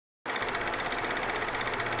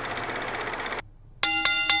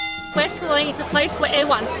wrestling is a place for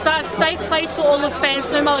everyone. It's a safe place for all the fans,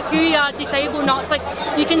 no matter who you are, disabled or not. It's like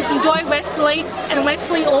you can just enjoy wrestling, and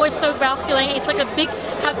wrestling always so welcoming. It's like a big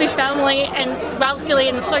happy family and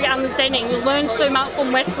welcoming and so understanding. You learn so much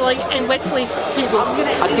from wrestling and wrestling people.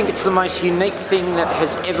 I think it's the most unique thing that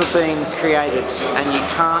has ever been created, and you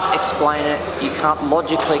can't explain it, you can't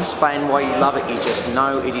logically explain why you love it, you just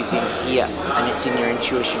know it is in here, and it's in your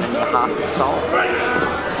intuition and your heart and soul.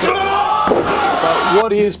 But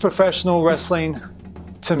what is professional wrestling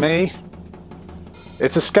to me?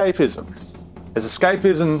 It's escapism. It's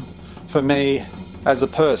escapism for me as a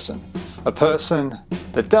person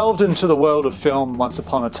that delved into the world of film once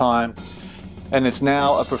upon a time and is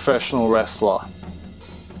now a professional wrestler.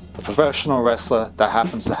 A professional wrestler that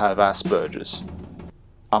happens to have Asperger's.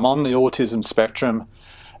 I'm on the autism spectrum,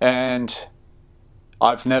 and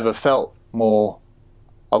I've never felt more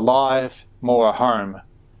alive, more at home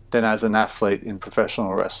than as an athlete in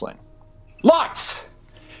professional wrestling. Lights!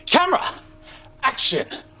 Camera! Action!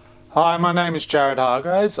 Hi, my name is Jared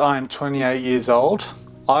Hargreaves. I'm 28 years old.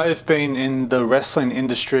 I've been in the wrestling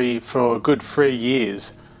industry for a good 3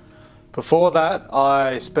 years. Before that,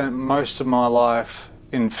 I spent most of my life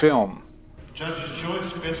in film. Judge's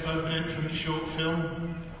choice, best open entry short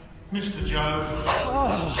film, Mr. Joe.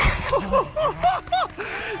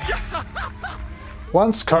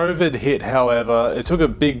 Once COVID hit, however, it took a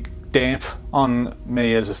big damp on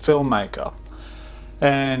me as a filmmaker.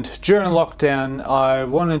 And during lockdown, I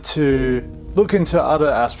wanted to look into other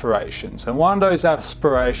aspirations. And one of those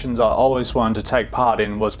aspirations I always wanted to take part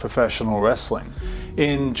in was professional wrestling.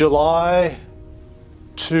 In July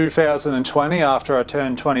 2020, after I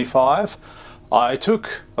turned 25, I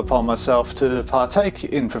took upon myself to partake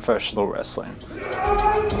in professional wrestling.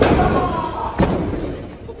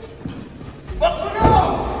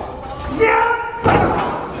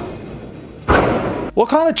 What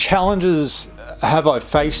kind of challenges have I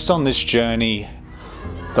faced on this journey?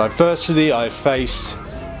 Diversity, I faced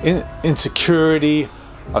insecurity,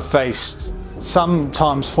 I faced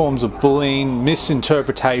sometimes forms of bullying,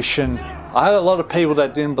 misinterpretation. I had a lot of people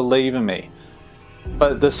that didn't believe in me.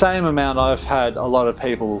 But the same amount I've had a lot of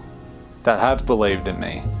people that have believed in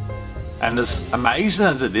me. And as amazing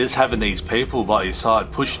as it is having these people by your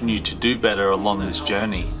side pushing you to do better along this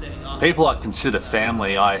journey, people I consider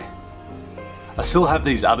family, I still have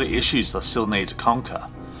these other issues I still need to conquer.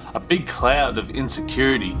 A big cloud of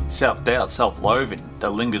insecurity, self-doubt, self-loathing that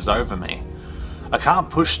lingers over me. I can't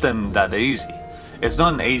push them that easy. It's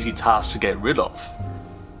not an easy task to get rid of.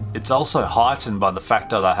 It's also heightened by the fact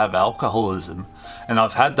that I have alcoholism, and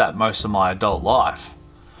I've had that most of my adult life.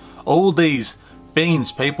 All these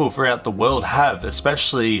things people throughout the world have,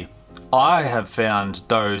 especially I have found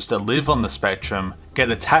those that live on the spectrum get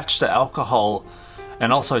attached to alcohol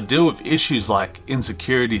and also deal with issues like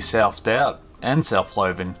insecurity, self-doubt and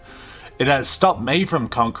self-loathing. It has stopped me from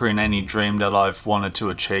conquering any dream that I've wanted to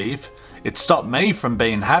achieve. It stopped me from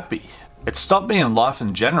being happy. It stopped me in life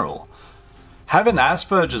in general. Having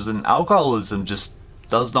Asperger's and alcoholism just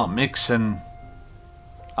does not mix, and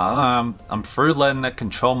I don't know, I'm through letting it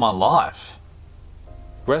control my life.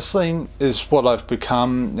 Wrestling is what I've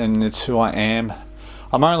become, and it's who I am.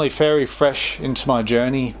 I'm only very fresh into my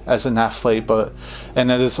journey as an athlete, and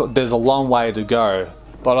there's a long way to go.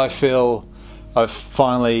 But I feel I've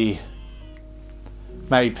finally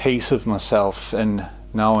made peace with myself and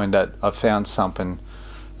knowing that I've found something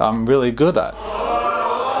I'm really good at.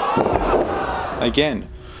 Again,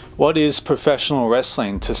 what is professional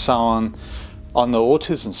wrestling to someone on the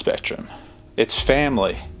autism spectrum? It's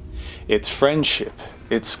family, it's friendship,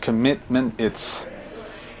 it's commitment, it's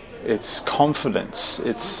confidence,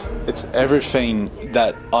 it's everything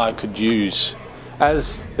that I could use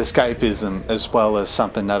as escapism as well as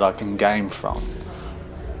something that I can gain from.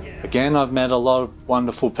 Again, I've met a lot of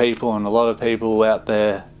wonderful people and a lot of people out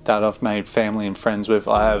there that I've made family and friends with.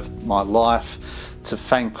 I have my life to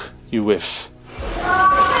thank you with.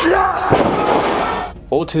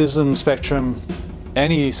 Autism spectrum,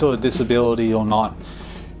 any sort of disability or not,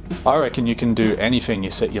 I reckon you can do anything you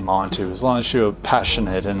set your mind to as long as you're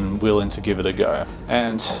passionate and willing to give it a go.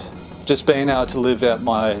 And just being able to live out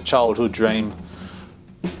my childhood dream,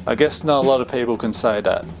 I guess not a lot of people can say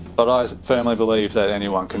that, but I firmly believe that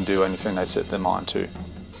anyone can do anything they set their mind to.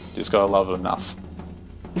 Just gotta love it enough.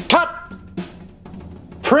 Cut!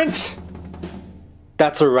 Print!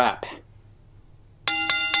 That's a wrap.